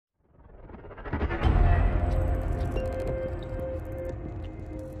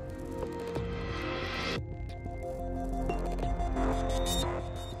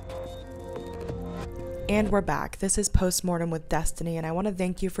And we're back. This is Postmortem with Destiny, and I want to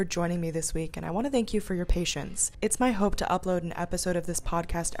thank you for joining me this week, and I want to thank you for your patience. It's my hope to upload an episode of this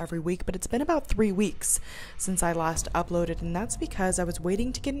podcast every week, but it's been about 3 weeks since I last uploaded, and that's because I was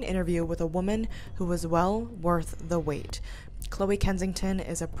waiting to get an interview with a woman who was well worth the wait. Chloie Kensington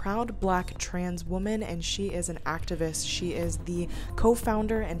is a proud Black trans woman, and she is an activist. She is the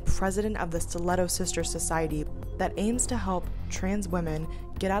co-founder and president of the Stiletto Sister Society that aims to help trans women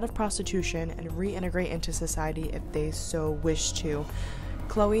get out of prostitution and reintegrate into society if they so wish to.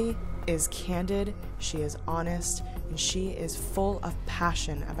 Chloie is candid, she is honest, and she is full of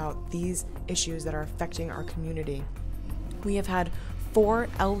passion about these issues that are affecting our community. We have had 4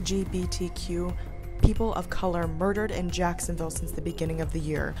 LGBTQ people of color murdered in Jacksonville since the beginning of the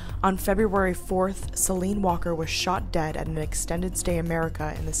year. On February 4th, Celine Walker was shot dead at an extended stay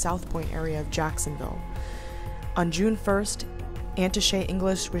America in the South Point area of Jacksonville. On June 1st, Antash'a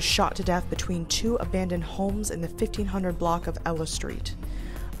English was shot to death between 2 abandoned homes in the 1500 block of Ella Street.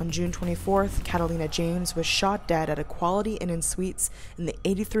 On June 24th, Catalina James was shot dead at a Quality Inn and Suites in the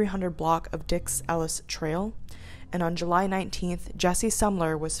 8300 block of Dix Ellis Trail. And on July 19th, Jessie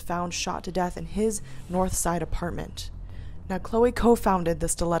Sumlar was found shot to death in his North Side apartment. Now, Chloie co-founded the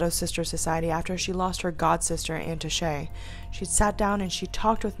Stiletto Sister Society after she lost her god-sister, Antash'a. She sat down and she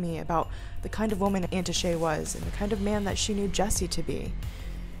talked with me about the kind of woman Antash'a was and the kind of man that she knew Jessie to be.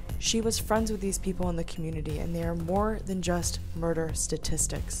 She was friends with these people in the community, and they are more than just murder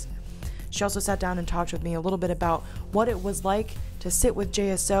statistics. She also sat down and talked with me a little bit about what it was like to sit with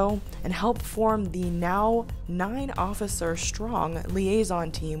JSO and help form the now 9-officer strong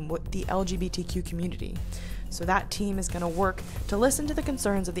liaison team with the LGBTQ community. So that team is going to work to listen to the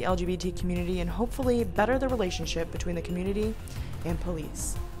concerns of the LGBT community and hopefully better the relationship between the community and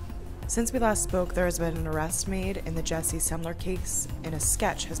police. Since we last spoke, there has been an arrest made in the Jessie Sumlar case, and a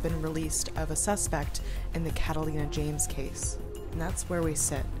sketch has been released of a suspect in the Catalina James case. And that's where we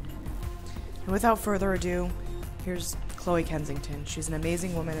sit. And without further ado, here's Chloie Kensington. She's an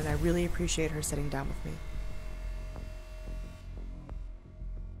amazing woman, and I really appreciate her sitting down with me.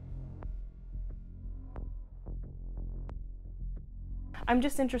 I'm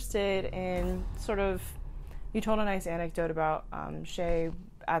just interested in sort of, you told a nice anecdote about Shay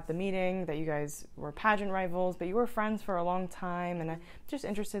at the meeting, that you guys were pageant rivals, but you were friends for a long time, and I'm just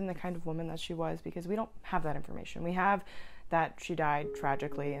interested in the kind of woman that she was, because we don't have that information. We have that she died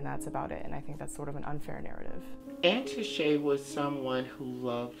tragically, and that's about it, and I think that's sort of an unfair narrative. Antash'a was someone who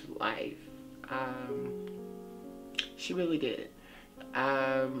loved life. She really did.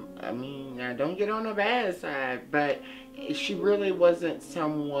 I mean, I don't get on the bad side, but she really wasn't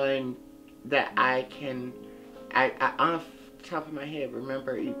someone that I off the top of my head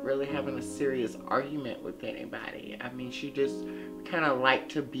remember really having a serious argument with anybody. I mean, she just kind of liked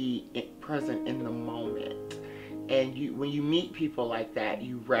to be present in the moment. And when you meet people like that,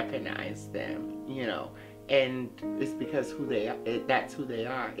 you recognize them, you know, and it's because that's who they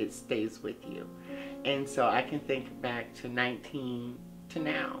are. It stays with you. And so I can think back to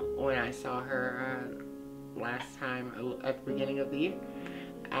now when I saw her last time at the beginning of the year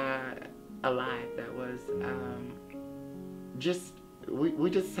alive. That was we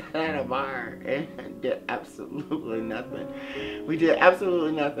just sat at a bar and did absolutely nothing. We did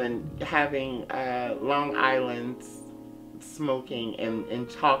absolutely nothing, having Long Island, smoking and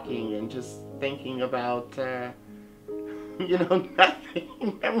talking and just thinking about you know,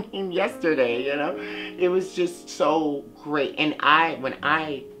 nothing. I mean, yesterday, you know, it was just so great. And when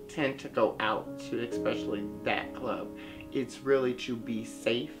I tend to go out to, especially that club, it's really to be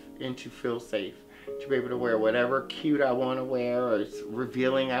safe and to feel safe, to be able to wear whatever cute I want to wear, or it's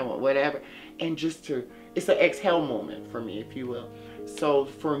revealing I want, whatever, and just it's an exhale moment for me, if you will. So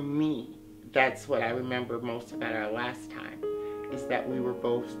for me, that's what I remember most about our last time, is that we were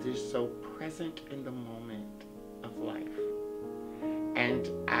both just so present in the moment of life. And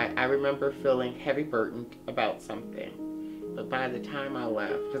I remember feeling heavy burdened about something. But by the time I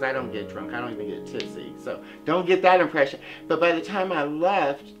left, because I don't get drunk, I don't even get tipsy, so don't get that impression. But by the time I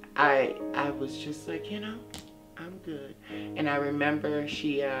left, I was just like, you know, I'm good. And I remember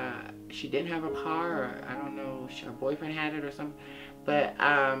she didn't have a car, or I don't know, her boyfriend had it or something. But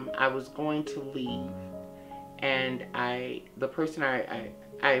I was going to leave, and the person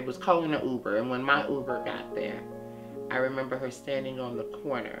I was calling an Uber, and when my Uber got there, I remember her standing on the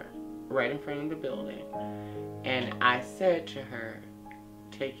corner right in front of the building, and I said to her,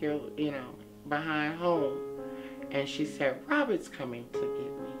 take your, you know, behind home. And she said, Robert's coming to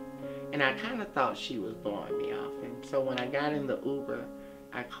get me. And I kind of thought she was blowing me off. And so when I got in the Uber,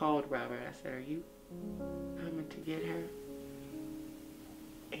 I, I called Robert. I said, are you coming to get her?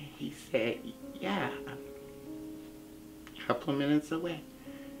 And he said, yeah, a couple of minutes away.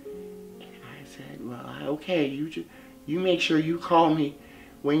 And I said, well, okay, you make sure you call me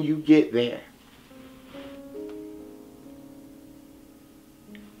when you get there.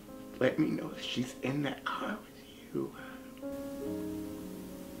 Let me know if she's in that car with you.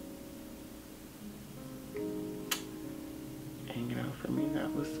 And you know, for me,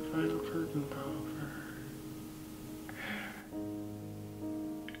 that was the final curtain call for her.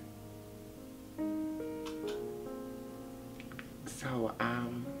 So,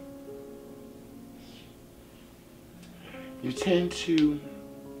 you tend to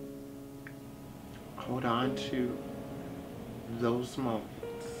hold on to those moments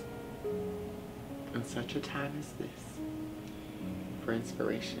in such a time as this for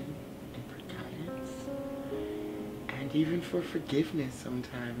inspiration and for guidance and even for forgiveness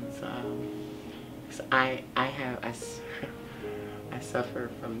sometimes. Because I suffer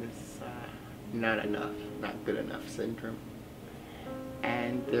from this not enough, not good enough syndrome.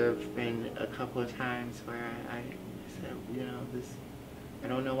 And there have been a couple of times where I said, you know, I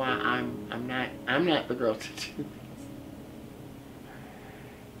don't know why I'm not the girl to do this.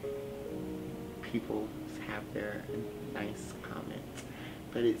 People have their nice comments,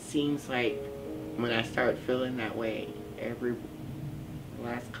 but it seems like when I start feeling that way, every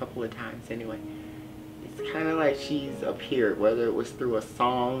last couple of times anyway, it's kind of like she's appeared, whether it was through a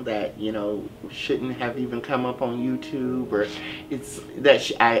song that, you know, shouldn't have even come up on YouTube, or it's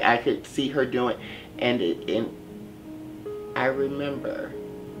that I could see her doing, and I remember,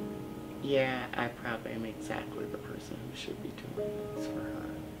 yeah, I probably am exactly the person who should be doing this for her.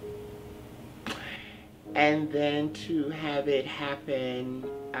 And then to have it happen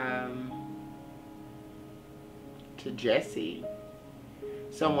to Jessie,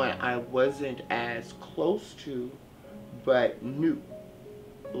 someone I wasn't as close to, but knew,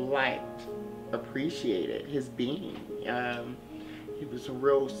 liked, appreciated his being. He was a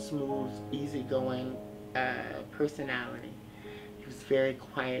real smooth, easygoing personality. He was very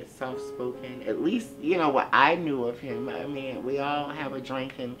quiet, soft-spoken. At least, you know, what I knew of him. I mean, we all have a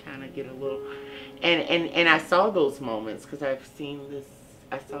drink and kind of get a little... And I saw those moments because I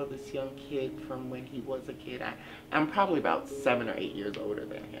saw this young kid from when he was a kid. I'm probably about 7 or 8 years older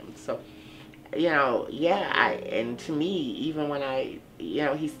than him. So, you know, yeah, and to me, even when you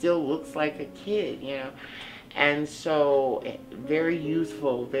know, he still looks like a kid, you know. And so, very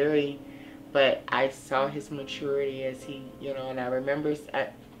youthful, but I saw his maturity as he, you know, and I remember,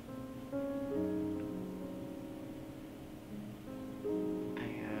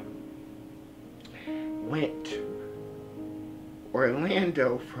 went to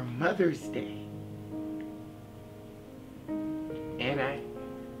Orlando for Mother's Day, and I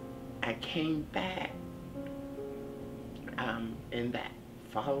came back in that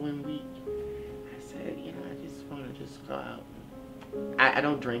following week. I said, you know, I just want to just go out. I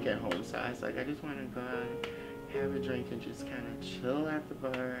don't drink at home, so I was like, I just want to go out and have a drink and just kind of chill at the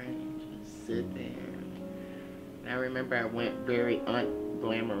bar and just sit there. And I remember I went very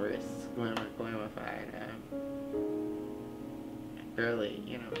glamified. Barely,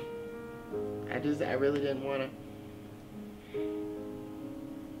 you know. I really didn't want to.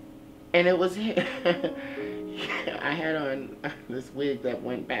 And it was, I had on this wig that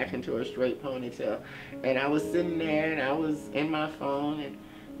went back into a straight ponytail. And I was sitting there and I was in my phone, and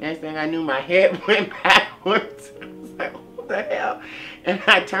next thing I knew, my head went backwards. I was like, what the hell? And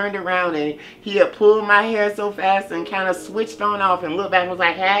I turned around and he had pulled my hair so fast and kind of switched on off and looked back and was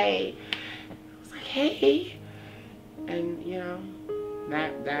like, hey. I was like, hey. And, you know,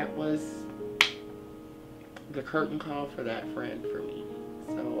 that was the curtain call for that friend for me.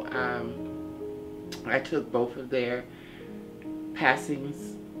 So I took both of their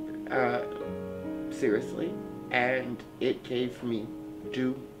passings seriously, and it gave me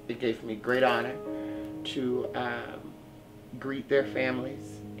great honor to greet their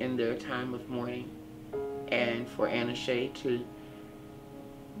families in their time of mourning, and for Antash'a to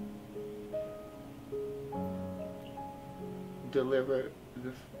deliver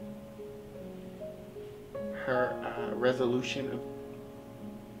her resolution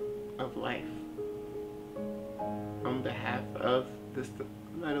of life on behalf of the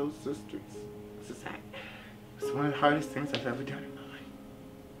Stiletto Sisters Society. It's one of the hardest things I've ever done in my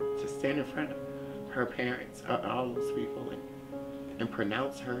life. To stand in front of her parents, all those people, and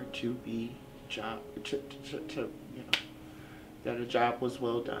pronounce her to be you know, that a job was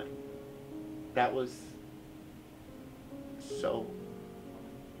well done. That was so,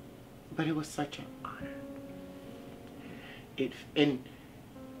 but it was such an honor. And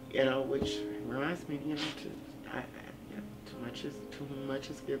you know, which reminds me, you know, to to whom much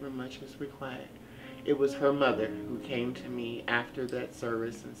is given, much is required. It was her mother who came to me after that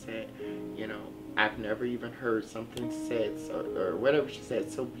service and said, you know, I've never even heard something said, or whatever she said,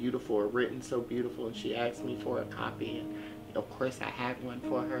 so beautiful or written so beautiful. And she asked me for a copy. And of course I had one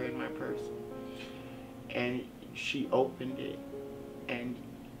for her in my purse. And she opened it. And,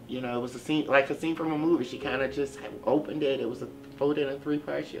 you know, it was a scene, like a scene from a movie. She kind of just opened it. It was folded in 3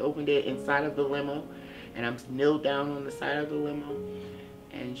 parts. She opened it inside of the limo. And I'm knelt down on the side of the limo.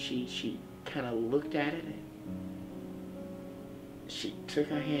 And she kind of looked at it. And she took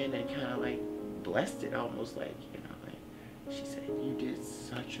her hand and kind of like blessed it, almost like, you know, like she said, you did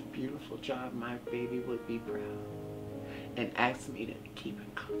such a beautiful job, my baby would be proud, and asked me to keep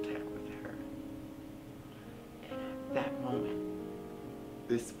in contact with her. And at that moment,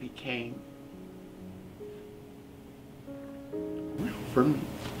 this became real for me.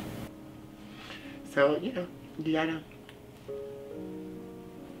 So, you know, you gotta,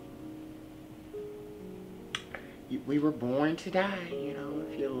 we were born to die, you know.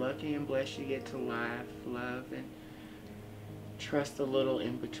 If you're lucky and blessed, you get to laugh, love, and trust a little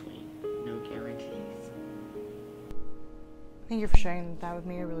in between. No guarantees. Thank you for sharing that with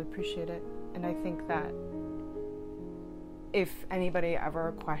me. I really appreciate it. And I think that if anybody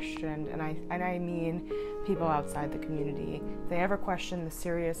ever questioned, and I mean people outside the community, if they ever question the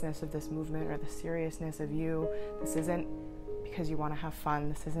seriousness of this movement or the seriousness of you, this isn't because you want to have fun.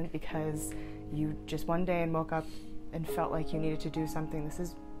 This isn't because you just one day and woke up and felt like you needed to do something. This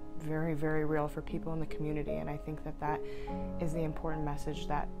is very, very real for people in the community, and I think that that is the important message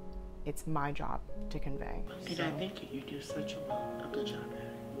that it's my job to convey. And I think you do such a good job at it.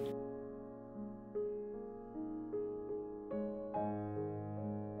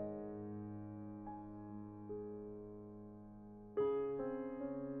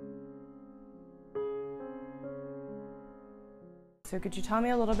 So could you tell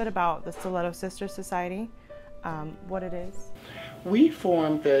me a little bit about the Stiletto Sister Society, what it is? We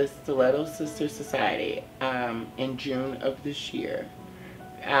formed the Stiletto Sister Society in June of this year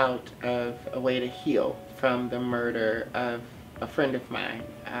out of a way to heal from the murder of a friend of mine,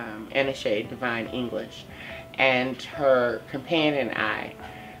 Antash'a English, and her companion and I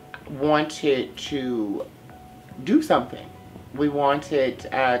wanted to do something. We wanted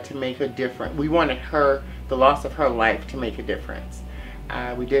to make a difference. We wanted the loss of her life to make a difference.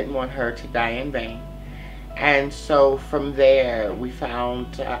 We didn't want her to die in vain. And so from there, we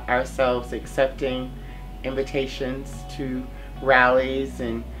found ourselves accepting invitations to rallies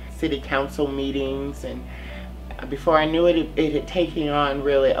and city council meetings. And before I knew it, it had taken on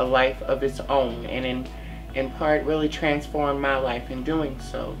really a life of its own, and in part really transformed my life in doing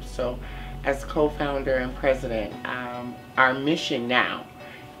so. So as co-founder and president, our mission now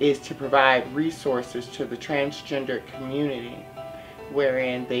is to provide resources to the transgender community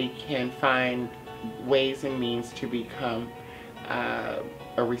wherein they can find ways and means to become a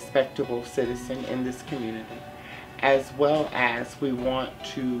respectable citizen in this community, as well as we want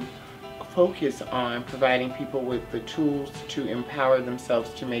to focus on providing people with the tools to empower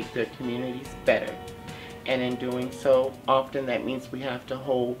themselves to make their communities better. And in doing so, often that means we have to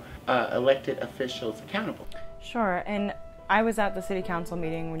hold elected officials accountable. Sure, and I was at the city council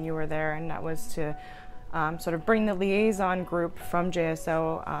meeting when you were there, and that was to sort of bring the liaison group from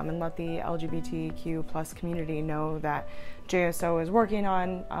JSO and let the LGBTQ plus community know that JSO is working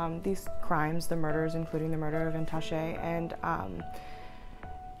on these crimes, the murders, including the murder of Antash'a. And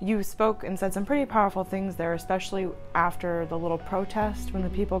you spoke and said some pretty powerful things there, especially after the little protest when the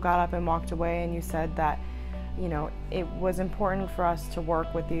people got up and walked away, and you said that, you know, it was important for us to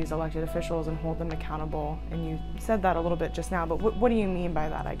work with these elected officials and hold them accountable. And you said that a little bit just now, but what do you mean by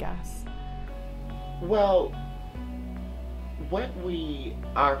that, I guess? Well, what we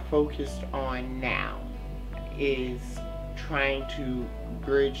are focused on now is trying to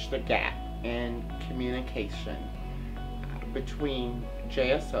bridge the gap in communication between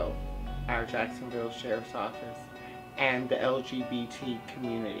JSO, our Jacksonville Sheriff's Office, and the LGBT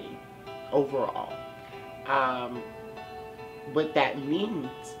community overall. What that means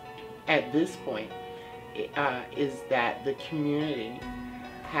at this point is that the community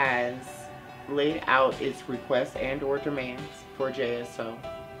has laid out its requests and or demands for JSO,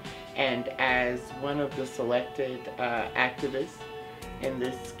 and as one of the selected activists in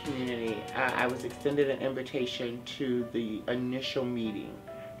this community, I was extended an invitation to the initial meeting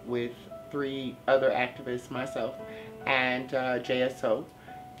with 3 other activists, myself, and JSO,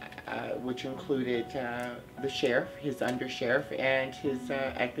 which included the sheriff, his undersheriff, and his,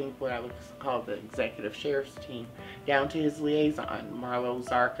 I think what I would call the executive sheriff's team, down to his liaison, Marlo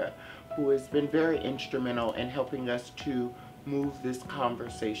Zarka, who has been very instrumental in helping us to move this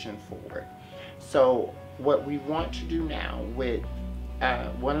conversation forward. So what we want to do now with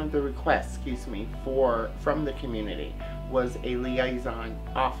one of the requests, from the community was a liaison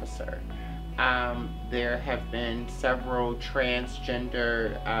officer. There have been several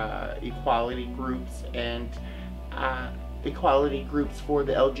transgender equality groups and equality groups for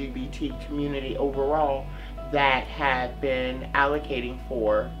the LGBT community overall that have been allocating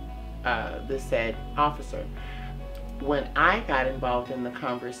for the said officer. When I got involved in the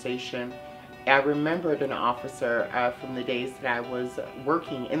conversation, I remembered an officer from the days that I was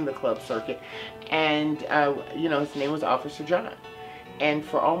working in the club circuit, and his name was Officer John. And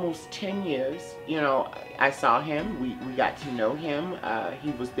for almost 10 years, I saw him. We got to know him.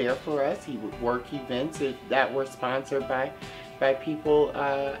 He was there for us. He would work events that were sponsored by people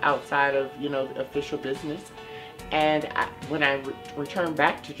outside of official business. And when I returned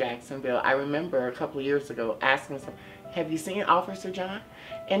back to Jacksonville, I remember a couple of years ago asking someone, "Have you seen Officer John?"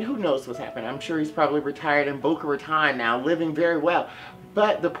 And who knows what's happened. I'm sure he's probably retired in Boca Raton now, living very well.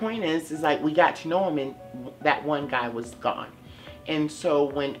 But the point is like we got to know him, and that one guy was gone. And so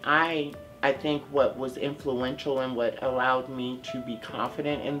when I think what was influential and what allowed me to be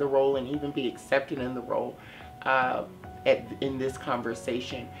confident in the role and even be accepted in the role in this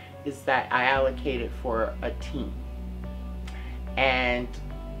conversation is that I allocated for a team. And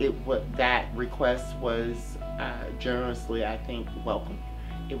that request was generously, I think, welcomed.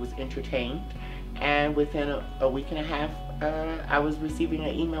 It was entertained, and within a week and a half, I was receiving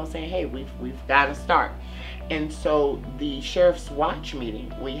an email saying, "Hey, we've got to start." And so the Sheriff's Watch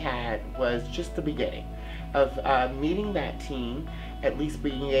meeting we had was just the beginning of meeting that team, at least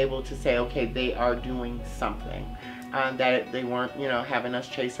being able to say, okay, they are doing something. That they weren't, having us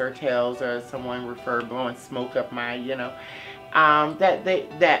chase our tails, or someone referred blowing smoke up my,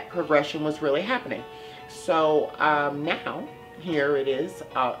 that progression was really happening. So now here it is.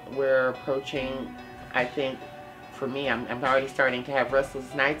 We're approaching, I think, for me, I'm already starting to have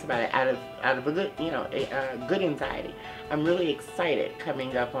restless nights about it out of a good, good anxiety. I'm really excited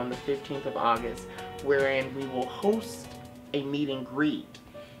coming up on the 15th of August, wherein we will host a meet and greet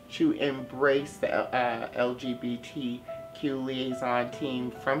to embrace the LGBTQ liaison team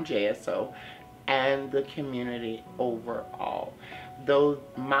from JSO and the community overall. Though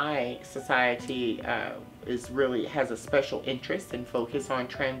my society has a special interest and focus on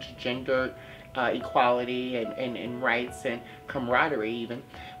transgender equality and rights and camaraderie even,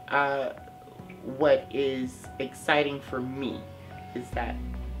 what is exciting for me is that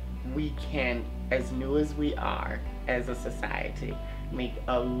we can, as new as we are as a society, make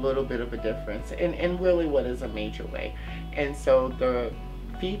a little bit of a difference in really what is a major way. And so the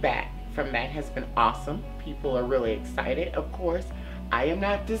feedback from that has been awesome. People are really excited. Of course, I am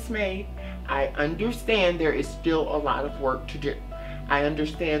not dismayed. I understand there is still a lot of work to do. I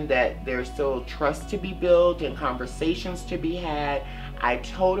understand that there's still trust to be built and conversations to be had. I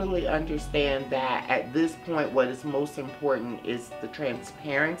totally understand that at this point what is most important is the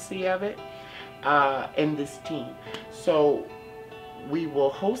transparency of it in this team. So we will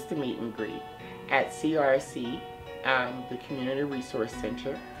host a meet and greet at CRC, the Community Resource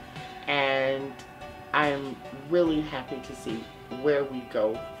Center, and I'm really happy to see where we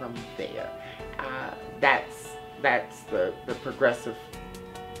go from there. That's the progressive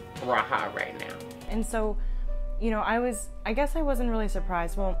raha right now. And so, I guess I wasn't really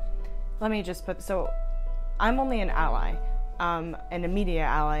surprised. Well, let me just so I'm only an ally, and a media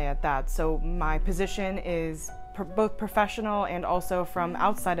ally at that. So my position is both professional and also from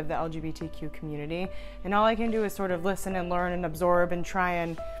outside of the LGBTQ community. And all I can do is sort of listen and learn and absorb and try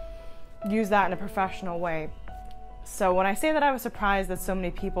and use that in a professional way. So when I say that I was surprised that so many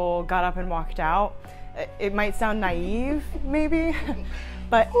people got up and walked out, it might sound naive, maybe,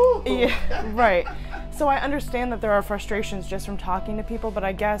 but yeah, right. So I understand that there are frustrations just from talking to people, but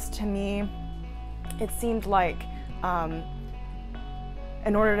I guess to me, it seemed like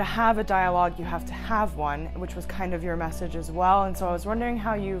in order to have a dialogue, you have to have one, which was kind of your message as well. And so I was wondering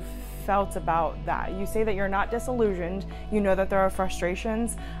how you felt about that. You say that you're not disillusioned, you know that there are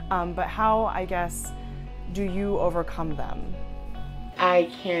frustrations, but how, I guess, do you overcome them?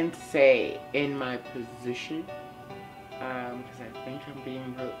 I can say in my position, because I think I'm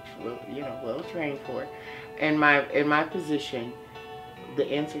being well trained for it. In my position, the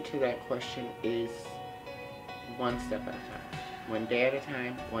answer to that question is one step at a time, one day at a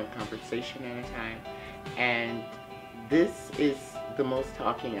time, one conversation at a time. And this is the most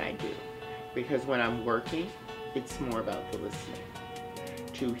talking I do, because when I'm working, it's more about the listening,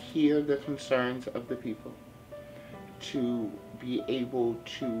 to hear the concerns of the people, to be able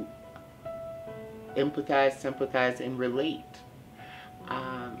to empathize, sympathize, and relate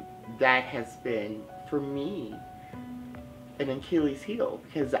that has been, for me, an Achilles heel,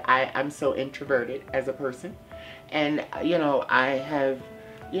 because I'm so introverted as a person. And, you know, I have,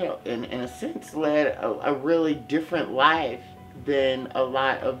 you know, in a sense, led a really different life than a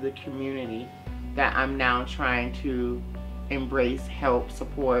lot of the community that I'm now trying to embrace, help,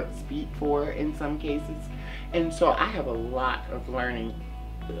 support, speak for in some cases. And so I have a lot of learning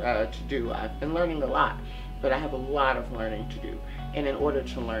to do. I've been learning a lot, but I have a lot of learning to do. And in order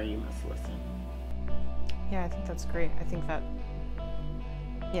to learn, you must listen. Yeah, I think that's great. I think that,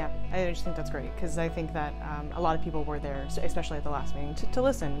 yeah, I just think that's great, because I think that a lot of people were there, especially at the last meeting, to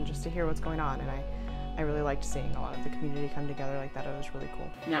listen, just to hear what's going on. And I really liked seeing a lot of the community come together like that. It was really cool.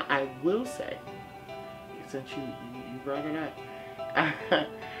 Now, I will say, since you brought it up,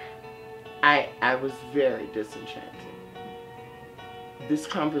 I was very disenchanted. This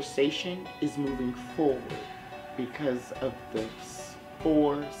conversation is moving forward because of the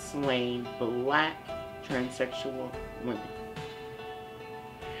 4 slain Black transsexual women.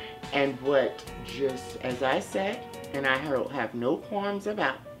 And what, just as I said, and I have no qualms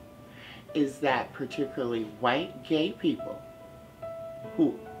about, is that particularly white gay people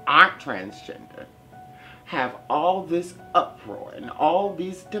who aren't transgender have all this uproar and all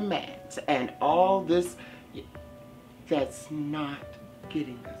these demands and all this that's not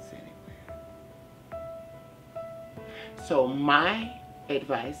getting us anywhere. So my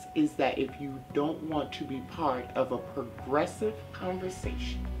advice is that if you don't want to be part of a progressive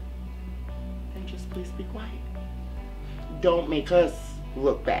conversation, then just please be quiet. Don't make us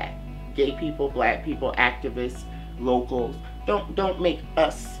look bad. Gay people, Black people, activists, locals, don't make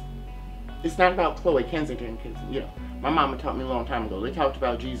us. It's not about Chloie Kensington, because, you know, my mama taught me a long time ago. They talked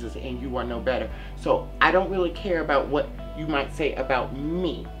about Jesus and you are no better. So I don't really care about what you might say about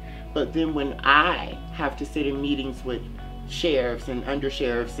me. But then when I have to sit in meetings with sheriffs and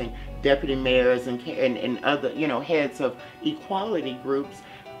undersheriffs and deputy mayors and other, you know, heads of equality groups,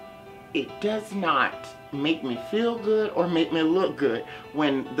 it does not make me feel good or make me look good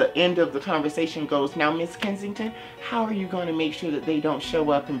when the end of the conversation goes, now, Miss Kensington, how are you going to make sure that they don't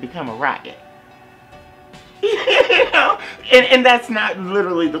show up and become a riot? You know, and that's not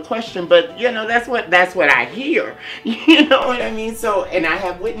literally the question, but you know, that's what I hear. You know what I mean? So, and I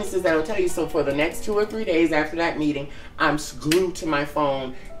have witnesses that will tell you. So for the next 2 or 3 days after that meeting, I'm glued to my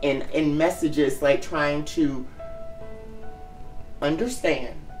phone and messages, like trying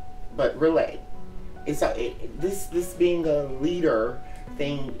understand but relay. It's this being a leader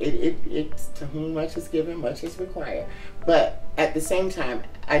thing. It's to whom much is given, much is required. But at the same time,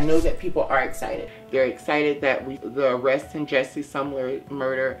 I know that people are excited. They're excited that the arrest in Jessie Sumlar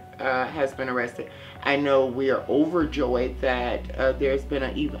murder has been arrested. I know we are overjoyed that there's been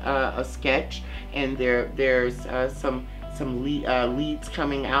a sketch, and there's some leads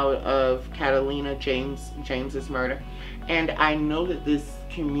coming out of Catalina James's murder. And I know that this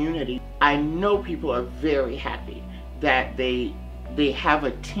community, I know people are very happy that they have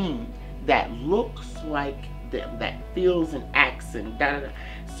a team that looks like them, that feels and acts and da-da-da.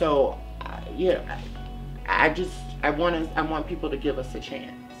 So, yeah, I want people to give us a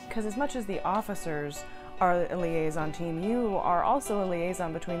chance. Because as much as the officers are a liaison team, you are also a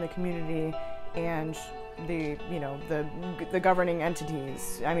liaison between the community and the, you know, the governing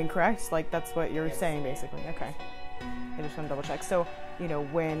entities. I mean, correct? Like, that's what you're saying, basically. Okay. I just want to double check. So, you know,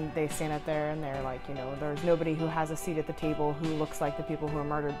 when they stand up there and they're like, you know, there's nobody who has a seat at the table who looks like the people who are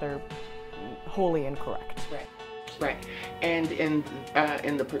murdered, they're wholly incorrect. Right. Right. And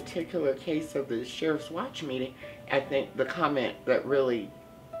in the particular case of the Sheriff's Watch meeting, I think the comment that really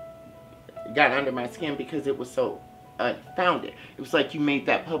got under my skin, because it was so unfounded. It was like, you made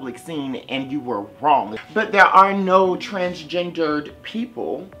that public scene and you were wrong. But there are no transgendered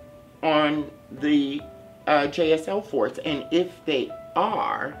people on the JSL force, and if they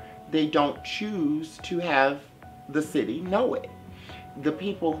are, they don't choose to have the city know it. The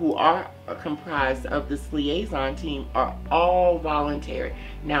people who are comprised of this liaison team are all voluntary.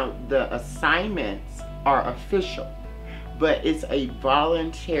 Now, the assignments are official, but it's a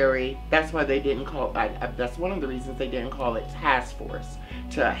voluntary, that's why they didn't call it, that's one of the reasons they didn't call it task force,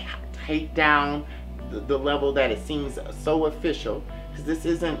 to take down the level that it seems so official, because this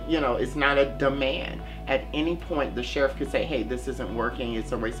isn't, you know, it's not a demand. At any point, the sheriff could say, hey, this isn't working,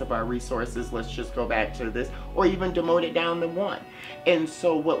 it's a waste of our resources, let's just go back to this, or even demote it down to 1. And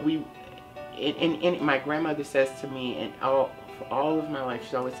so what my grandmother says to me, and for all of my life,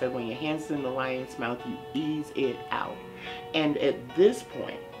 she always said, when your hand's in the lion's mouth, you ease it out. And at this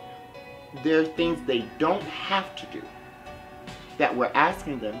point, there are things they don't have to do that we're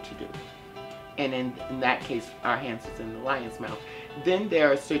asking them to do. And in that case, our hands is in the lion's mouth. Then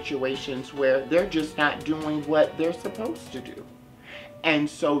there are situations where they're just not doing what they're supposed to do. And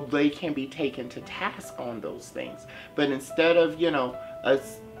so they can be taken to task on those things. But instead of,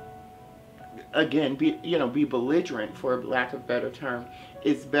 us, again, be belligerent, for lack of a better term,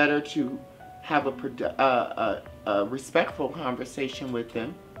 it's better to have a respectful conversation with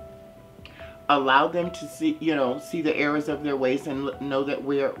them. Allow them to see the errors of their ways and know that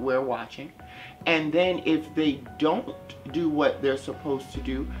we're watching. And then if they don't do what they're supposed to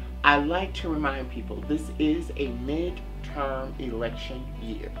do, I like to remind people, this is a midterm election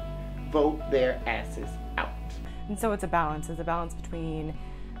year. Vote their asses out. And so it's a balance. It's a balance between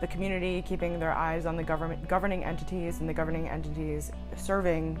the community keeping their eyes on the governing entities, and the governing entities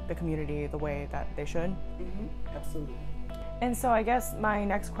serving the community the way that they should. Mm-hmm. Absolutely. And so I guess my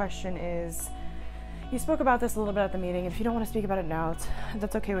next question is, you spoke about this a little bit at the meeting. If you don't want to speak about it now,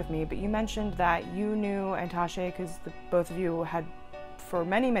 that's okay with me. But you mentioned that you knew Antash'a because both of you had, for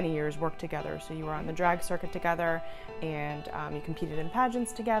many, many years, worked together. So you were on the drag circuit together, and you competed in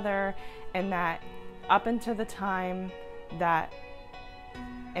pageants together, and that up until the time that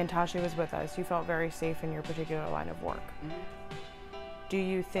Antash'a was with us, you felt very safe in your particular line of work. Mm-hmm. Do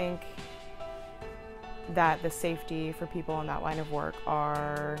you think that the safety for people in that line of work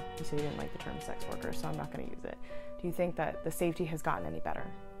are, you said you didn't like the term sex workers, so I'm not going to use it. Do you think that the safety has gotten any better?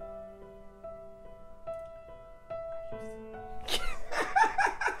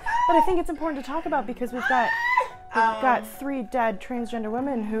 But I think it's important to talk about, because we've got 3 dead transgender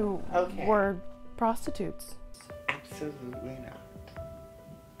women who were prostitutes. Absolutely not.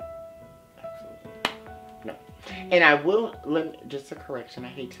 Absolutely no. And I will, just a correction, I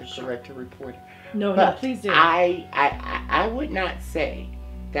hate to correct a reporter. No, please do. I would not say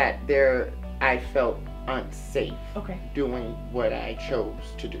that I felt unsafe doing what I chose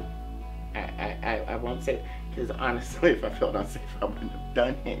to do. I won't say, because honestly, if I felt unsafe, I wouldn't have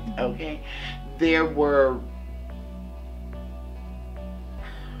done it, okay? There were,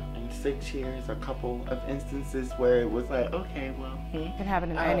 in 6 years, a couple of instances where it was like, okay, well. It can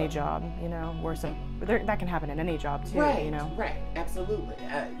happen in any job, that can happen in any job too, Right, absolutely,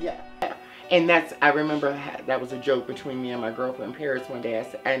 yeah. And I remember that was a joke between me and my girlfriend Paris one day. I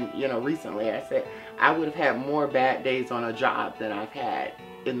said, and recently I said, I would have had more bad days on a job than I've had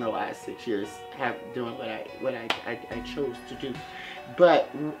in the last 6 years doing what I chose to do. But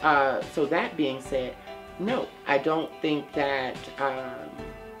so that being said, no, I don't think that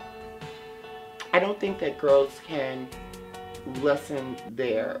girls can lessen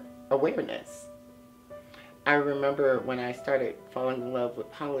their awareness. I remember when I started falling in love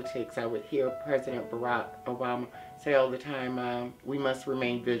with politics, I would hear President Barack Obama say all the time, we must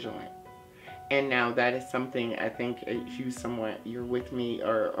remain vigilant. And now that is something I think you're with me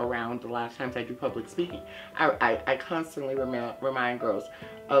or around a lot of times I do public speaking. I constantly remind girls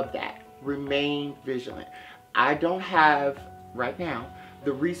of that. Remain vigilant. I don't have, right now,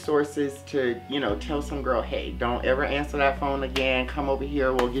 the resources to, tell some girl, hey, don't ever answer that phone again. Come over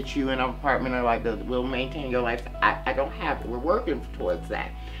here. We'll get you in an apartment, or we'll maintain your life. I don't have it. We're working towards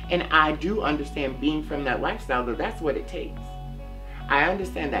that. And I do understand, being from that lifestyle, that's what it takes. I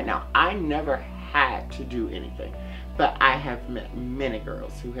understand that. Now, I never had to do anything, but I have met many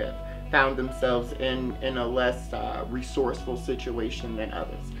girls who have found themselves in a less resourceful situation than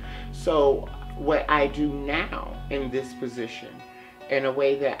others. So what I do now in this position, in a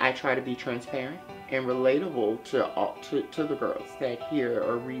way that I try to be transparent and relatable to the girls that hear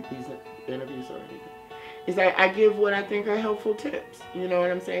or read these interviews or anything, is that I give what I think are helpful tips. You know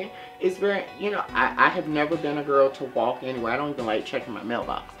what I'm saying? It's very, I have never been a girl to walk anywhere. I don't even like checking my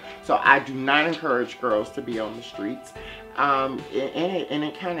mailbox. So I do not encourage girls to be on the streets. And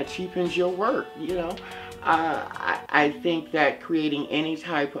it kind of cheapens your work, I think that creating any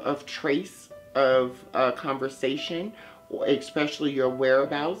type of trace of conversation, especially your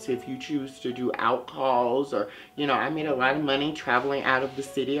whereabouts, if you choose to do out calls, or I made a lot of money traveling out of the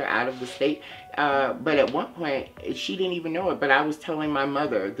city or out of the state, but at one point she didn't even know it, but I was telling my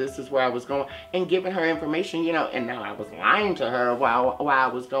mother this is where I was going and giving her information, and now I was lying to her while I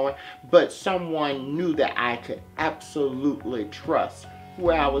was going, but someone knew that I could absolutely trust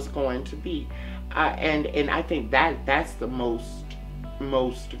where I was going to be, and I think that's the most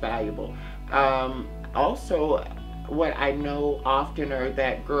valuable. Also, what I know often are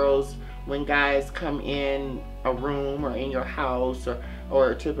that girls, when guys come in a room or in your house,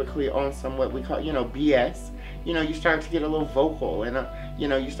 or typically on some what we call, BS, you start to get a little vocal, and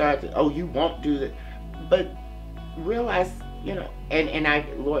you start to, oh, you won't do that. But realize you know,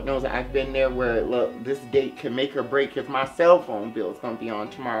 and Lord knows I've been there where, look, this date can make or break if my cell phone bill is going to be on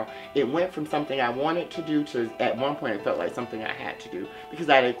tomorrow. It went from something I wanted to do to, at one point, it felt like something I had to do because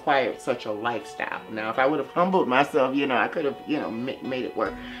I'd acquired such a lifestyle. Now, if I would have humbled myself, you know, I could have, you know, made it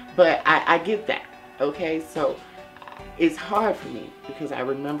work. But I get that, okay? So it's hard for me because I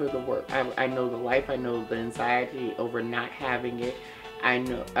remember the work. I know the life. I know the anxiety over not having it. I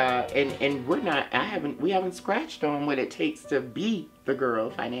know, and we haven't scratched on what it takes to be the girl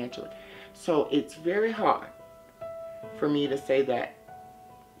financially. So it's very hard for me to say that,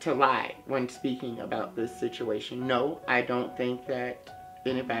 to lie when speaking about this situation. No, I don't think that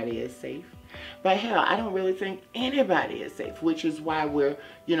anybody is safe. But hell, I don't really think anybody is safe, which is why we're,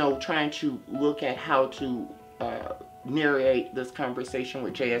 you know, trying to look at how to narrate this conversation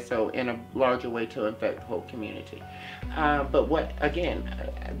with JSO in a larger way to affect the whole community. But what, again,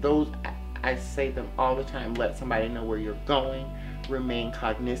 I say them all the time, let somebody know where you're going, remain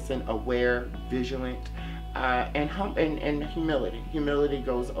cognizant, aware, vigilant, and humility. Humility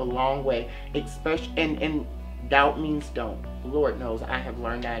goes a long way, especially, and doubt means don't. Lord knows I have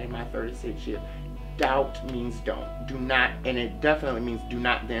learned that in my 36 years. Doubt means don't. Do not, and it definitely means do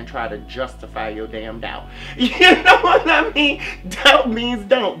not then try to justify your damn doubt. You know what I mean? Doubt means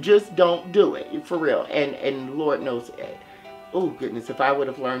don't. Just don't do it. For real. And Lord knows, oh goodness, if I would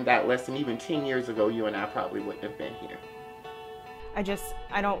have learned that lesson even 10 years ago, you and I probably wouldn't have been here.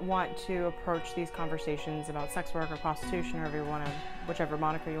 I don't want to approach these conversations about sex work or prostitution or whichever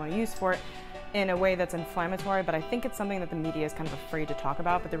moniker you want to use for it in a way that's inflammatory, but I think it's something that the media is kind of afraid to talk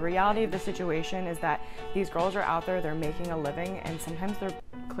about. But the reality of the situation is that these girls are out there, they're making a living, and sometimes they're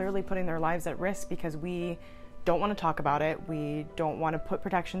clearly putting their lives at risk because we don't want to talk about it. We don't want to put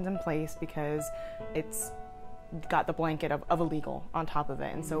protections in place because it's got the blanket of illegal on top of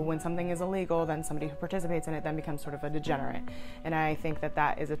it. And so when something is illegal, then somebody who participates in it then becomes sort of a degenerate. And I think that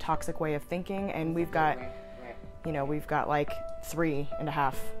that is a toxic way of thinking, and we've got like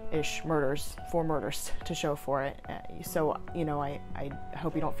 3.5-ish murders, 4 murders to show for it. So, you know, I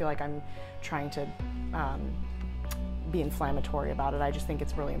hope you don't feel like I'm trying to be inflammatory about it. I just think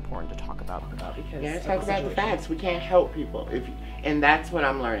it's really important to talk about because talk about the facts. We can't help people and that's what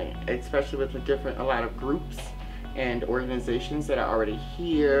I'm learning, especially with a lot of groups and organizations that are already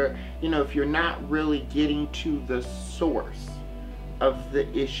here. You know, if you're not really getting to the source of the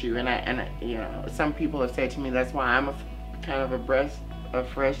issue, and I you know, some people have said to me that's why I'm a kind of a breath of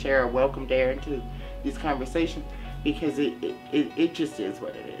fresh air, a welcomed air into these conversations, because it just is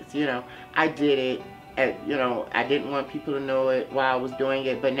what it is. You know, I did it. You know, I didn't want people to know it while I was doing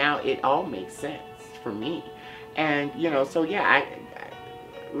it, but now it all makes sense for me. And, you know, so yeah, I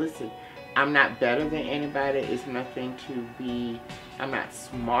listen, I'm not better than anybody. It's nothing to be, I'm not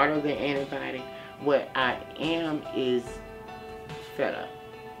smarter than anybody. What I am is fed up.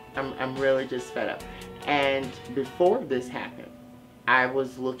 I'm really just fed up. And before this happened, I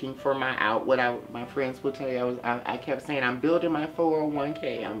was looking for my out. My friends will tell you, I kept saying, I'm building my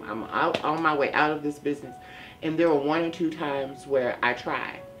 401k. I'm out on my way out of this business. And there were 1 or 2 times where I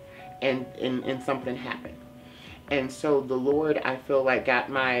tried and something happened. And so the Lord, I feel like, got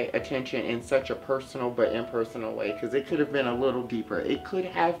my attention in such a personal but impersonal way, because it could have been a little deeper. It could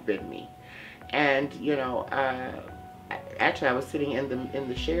have been me. And, you know, actually I was sitting in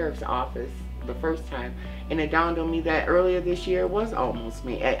the sheriff's office the first time, and it dawned on me that earlier this year was almost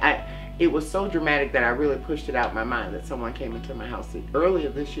me. It was so dramatic that I really pushed it out of my mind that someone came into my house earlier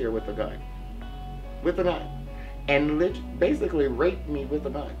this year with a gun, and basically raped me with a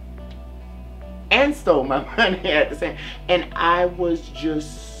gun, and stole my money at the same. And I was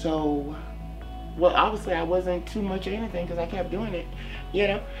just so, well, obviously I wasn't too much of anything because I kept doing it, you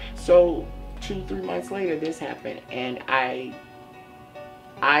know. So 2-3 months later, this happened, and I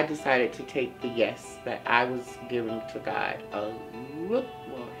decided to take the yes that I was giving to God a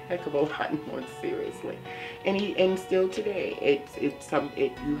heck of a lot more seriously, and still today,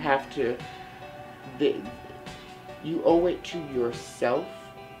 you have to, you owe it to yourself.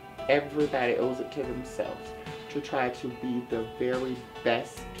 Everybody owes it to themselves to try to be the very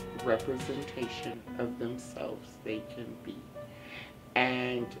best representation of themselves they can be.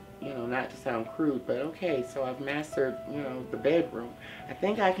 And, you know, not to sound crude, but okay, so I've mastered, you know, the bedroom. I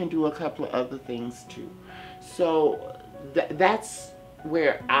think I can do a couple of other things too. So that's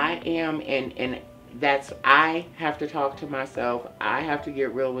where I am, and that's, I have to talk to myself. I have to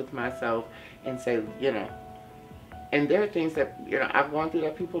get real with myself and say, you know, and there are things that, you know, I've gone through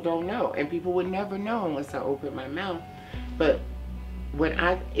that people don't know, and people would never know unless I open my mouth. But when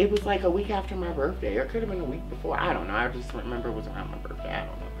it was like a week after my birthday, or it could have been a week before, I don't know. I just remember it was around my birthday, I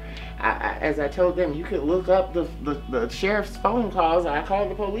don't know. As I told them, you could look up the sheriff's phone calls. I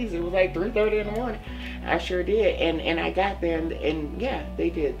called the police. It was like 3:30 in the morning. I sure did. And I got there, and yeah, they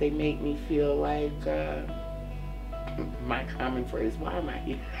did. They made me feel like, my common phrase, why am I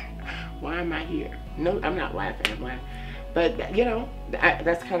here? Why am I here? No, I'm not laughing. I'm laughing. But, you know,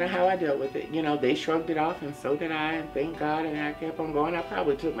 that's kind of how I dealt with it. You know, they shrugged it off, and so did I, and thank God, and I kept on going. I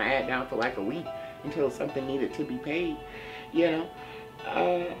probably took my ad down for like a week until something needed to be paid, you know.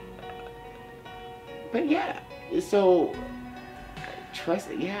 But yeah, so,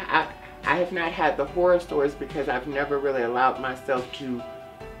 trust it, yeah, I have not had the horror stories because I've never really allowed myself to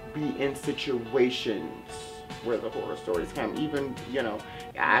be in situations where the horror stories come. Even, you know,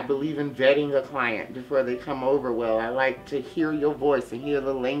 I believe in vetting a client before they come over. Well, I like to hear your voice and hear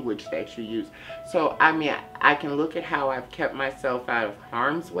the language that you use. So, I mean, I can look at how I've kept myself out of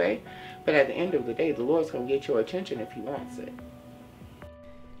harm's way, but at the end of the day, the Lord's going to get your attention if he wants it.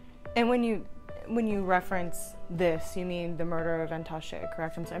 And when you reference this, you mean the murder of Antash'a,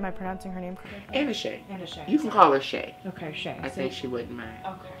 correct? Am I pronouncing her name correctly? Antash'a. You can call her Shay. Okay, Shay. I think she wouldn't mind.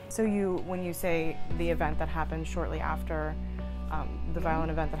 Okay. So when you say the event that happened shortly after the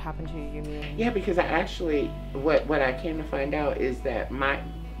violent event that happened to you, you mean? Yeah, because I actually, what I came to find out is that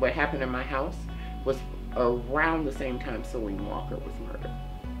what happened in my house was around the same time Celine Walker was murdered.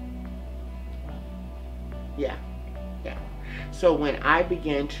 Yeah. Yeah. So when I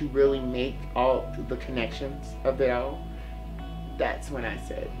began to really make all the connections of it all, that's when I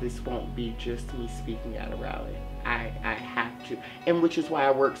said, this won't be just me speaking at a rally. I have to, and which is why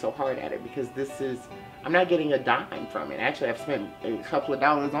I work so hard at it, because I'm not getting a dime from it. Actually, I've spent a couple of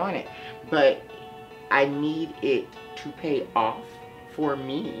dollars on it, but I need it to pay off for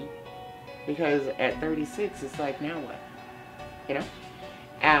me, because at 36, it's like, now what? You know?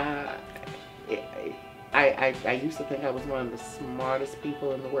 I used to think I was one of the smartest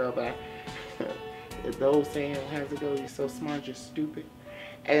people in the world, but the old saying, how's it go? You're so smart, you're stupid.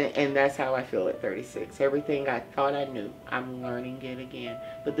 And that's how I feel at 36. Everything I thought I knew, I'm learning it again.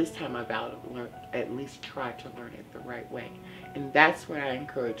 But this time I vow to learn, at least try to learn it the right way. And that's what I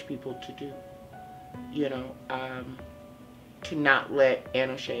encourage people to do. You know, to not let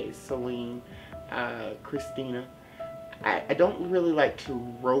Antash'a, Celine, Christina, I don't really like to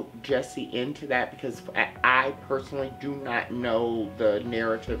rope Jesse into that, because I personally do not know the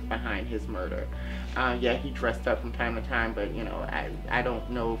narrative behind his murder. Yeah, he dressed up from time to time, but, you know, I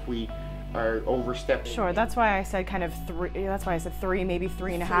don't know if we are overstepping. Sure, that's why I said kind of three, that's why I said three, maybe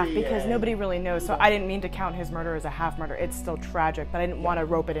three and a half, because nobody really knows. So I didn't mean to count his murder as a half murder. It's still tragic, but I didn't want to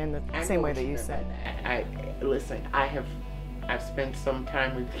rope it in the same way that you said. Listen, I've spent some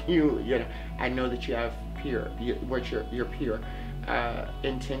time with you, you know, I know that you have what's your pure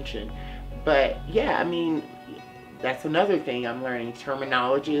intention. But yeah, I mean, that's another thing I'm learning.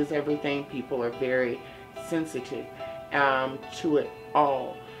 Terminology is everything. People are very sensitive to it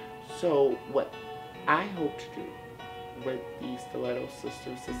all. So what I hope to do with the Stiletto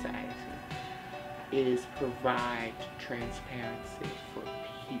Sister Society is provide transparency for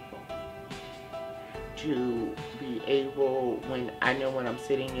people, to be able, when I'm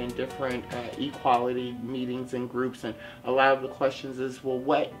sitting in different equality meetings and groups, and a lot of the questions is, well,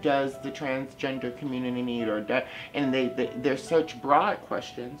 what does the transgender community need, and they're such broad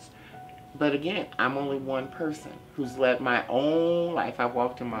questions. But again, I'm only one person who's led my own life. I've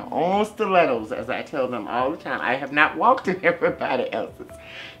walked in my own stilettos, as I tell them all the time. I have not walked in everybody else's.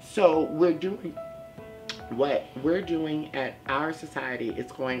 So what we're doing at our society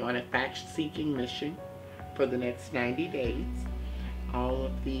is going on a fact-seeking mission for the next 90 days. All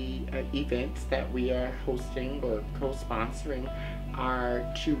of the events that we are hosting or co-sponsoring are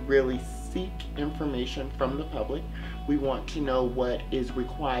to really seek information from the public. We want to know what is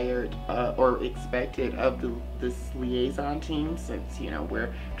required or expected of this liaison team, since, you know,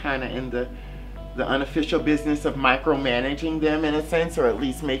 we're kind of in the unofficial business of micromanaging them in a sense, or at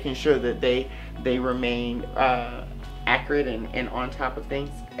least making sure that they remain accurate and on top of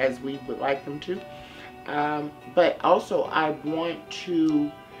things as we would like them to. But also I want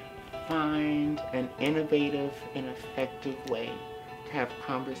to find an innovative and effective way to have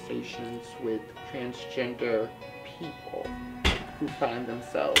conversations with transgender people who find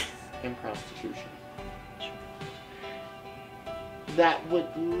themselves in prostitution, that would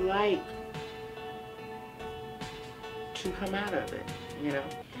like to come out of it, you know,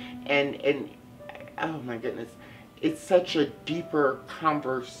 and oh my goodness, it's such a deeper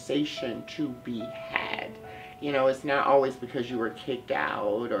conversation to be had. You know, it's not always because you were kicked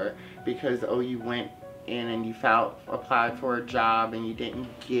out, or because, oh, you went in and you applied for a job and you didn't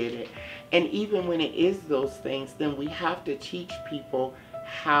get it. And even when it is those things, then we have to teach people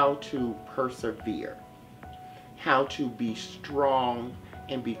how to persevere, how to be strong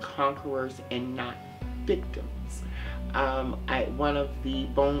and be conquerors and not victims. One of the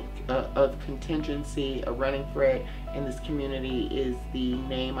bone of contingency, a running thread in this community, is the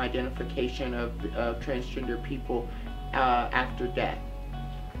name identification of transgender people after death.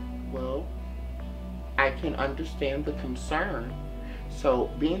 Well, I can understand the concern. So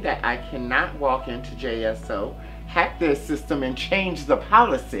being that I cannot walk into JSO, hack their system and change the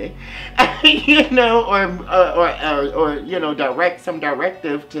policy, you know, or you know, direct some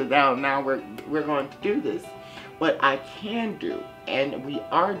directive to now we're going to do this. What I can do, and we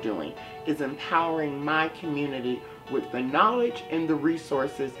are doing, is empowering my community with the knowledge and the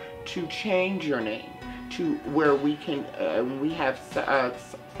resources to change your name to where we can, we have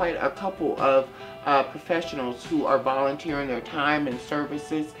quite a couple of professionals who are volunteering their time and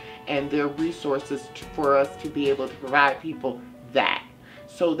services and their resources for us to be able to provide people that.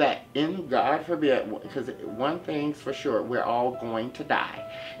 So that, in God forbid, because one thing's for sure, we're all going to die.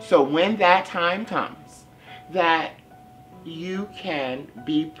 So when that time comes, that you can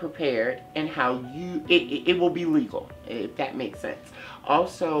be prepared and how it will be legal, if that makes sense.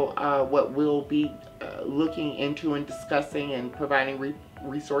 Also, what we'll be looking into and discussing and providing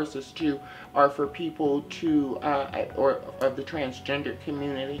resources to are for people to, or of the transgender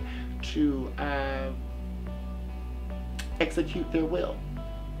community, to execute their will.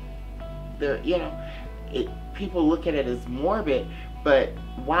 You know, people look at it as morbid, but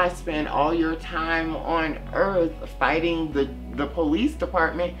why spend all your time on earth fighting the police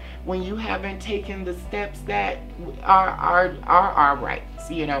department when you haven't taken the steps that are our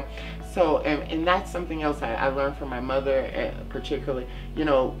rights, you know? So, and that's something else I learned from my mother, particularly, you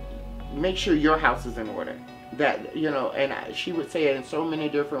know, make sure your house is in order. That, you know, and she would say it in so many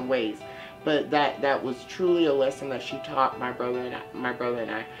different ways. But that was truly a lesson that she taught my brother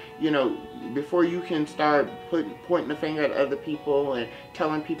and I. You know, before you can start pointing the finger at other people and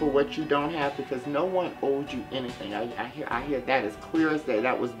telling people what you don't have, because no one owes you anything. I hear that as clear as day.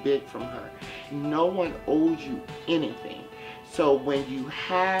 That was big from her. No one owes you anything. So when you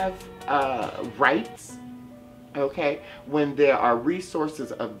have rights, okay, when there are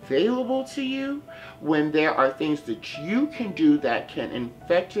resources available to you, when there are things that you can do that can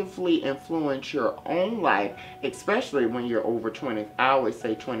effectively influence your own life, especially when you're over 20, I always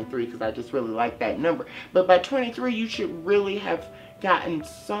say 23 because I just really like that number, but by 23 you should really have gotten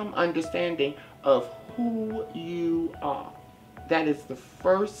some understanding of who you are. That is the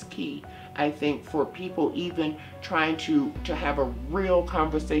first key, I think, for people even trying to have a real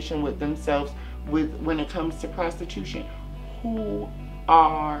conversation with themselves when it comes to prostitution. Who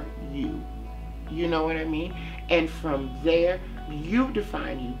are you? You know what I mean? And from there, you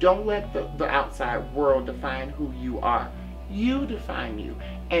define you. Don't let the outside world define who you are. You define you,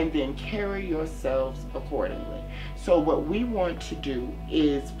 and then carry yourselves accordingly. So what we want to do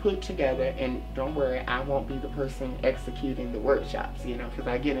is put together, and don't worry, I won't be the person executing the workshops, you know, because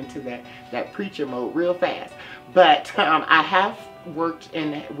I get into that preacher mode real fast. But I have worked,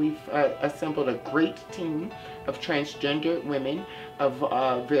 and we've assembled a great team of transgender women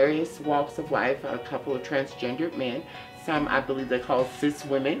of various walks of life, a couple of transgendered men, some I believe they call cis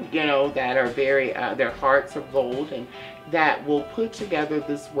women, you know, that are very, their hearts of gold, and that will put together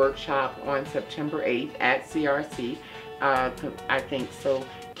this workshop on September 8th at CRC, I think so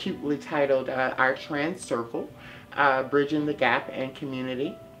cutely titled Our Trans Circle, Bridging the Gap and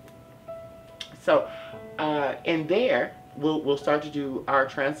Community. So in there, we'll start to do our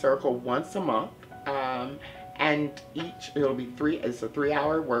Trans Circle once a month, and it'll be it's a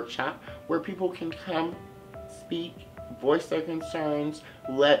 3-hour workshop where people can come, speak, voice their concerns,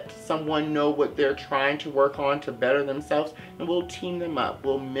 let someone know what they're trying to work on to better themselves, and we'll team them up.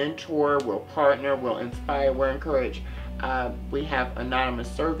 We'll mentor, we'll partner, we'll inspire, we'll encourage. We have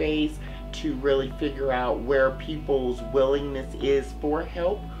anonymous surveys to really figure out where people's willingness is for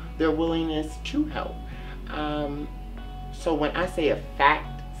help, their willingness to help. So when I say a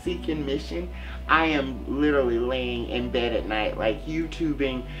fact-seeking mission, I am literally laying in bed at night, like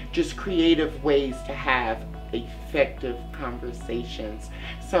YouTubing just creative ways to have effective conversations.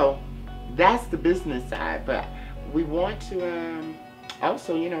 So that's the business side, but we want to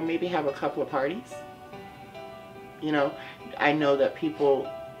also, you know, maybe have a couple of parties. You know, I know that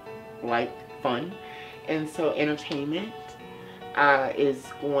people like fun, and so entertainment is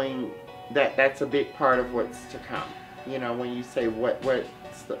that's a big part of what's to come. You know, when you say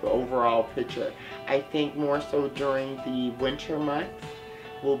what's the overall picture, I think more so during the winter months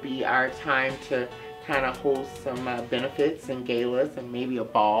will be our time to kind of host some benefits and galas and maybe a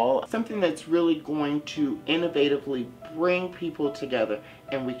ball. Something that's really going to innovatively bring people together,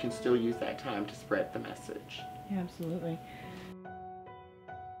 and we can still use that time to spread the message. Yeah, absolutely.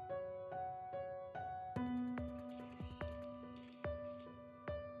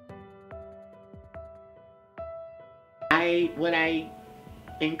 What I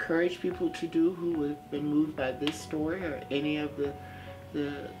encourage people to do who have been moved by this story or any of the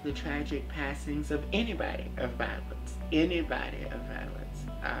tragic passings of anybody of violence,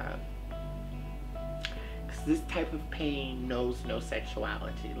 because this type of pain knows no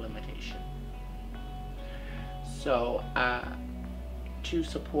sexuality limitation. So to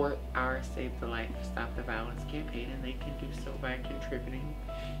support our Save the Life, Stop the Violence campaign, and they can do so by contributing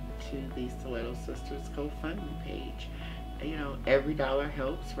to the Stiletto Sisters GoFundMe page. You know, every dollar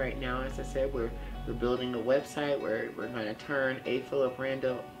helps. Right now, as I said, we're building a website where we're going to turn A. Philip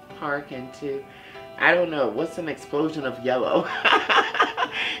Randall Park into, I don't know, what's an explosion of yellow?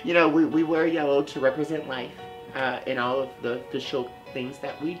 You know, we wear yellow to represent life in all of the show things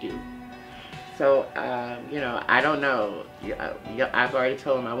that we do. So, you know, I don't know. I've already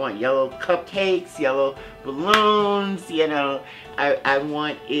told them I want yellow cupcakes, yellow balloons, you know. I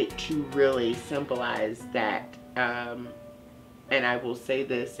want it to really symbolize that. And I will say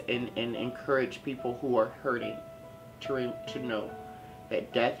this and encourage people who are hurting to know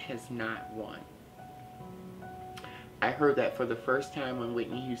that death has not won. I heard that for the first time when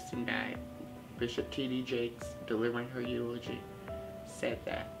Whitney Houston died. Bishop T.D. Jakes, delivering her eulogy, said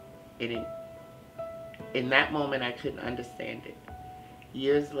that. And in that moment, I couldn't understand it.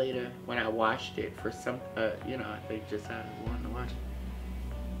 Years later, when I watched it for some, you know, I think just I wanted to watch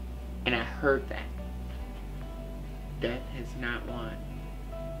it, and I heard that. Death has not won.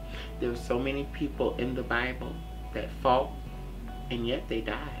 There are so many people in the Bible that fought, and yet they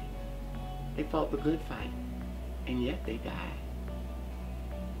died. They fought the good fight, and yet they died.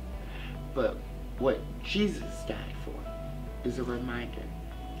 But what Jesus died for is a reminder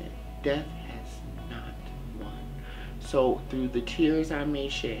that death has not won. So through the tears I may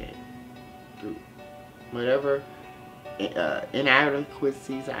shed, through whatever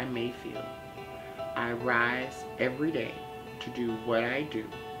inadequacies I may feel, I rise every day to do what I do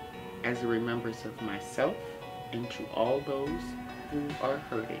as a remembrance of myself and to all those who are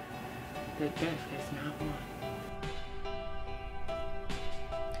hurting, that death has not won.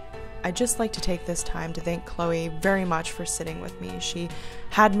 I'd just like to take this time to thank Chloe very much for sitting with me. She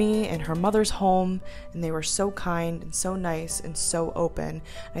had me in her mother's home, and they were so kind and so nice and so open. And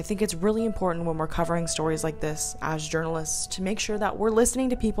I think it's really important when we're covering stories like this as journalists to make sure that we're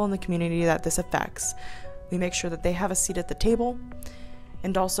listening to people in the community that this affects. We make sure that they have a seat at the table,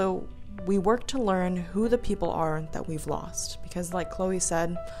 and also we work to learn who the people are that we've lost. Because like Chloe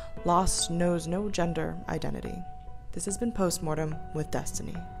said, loss knows no gender identity. This has been Postmortem with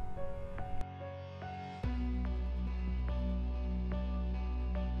Destiny.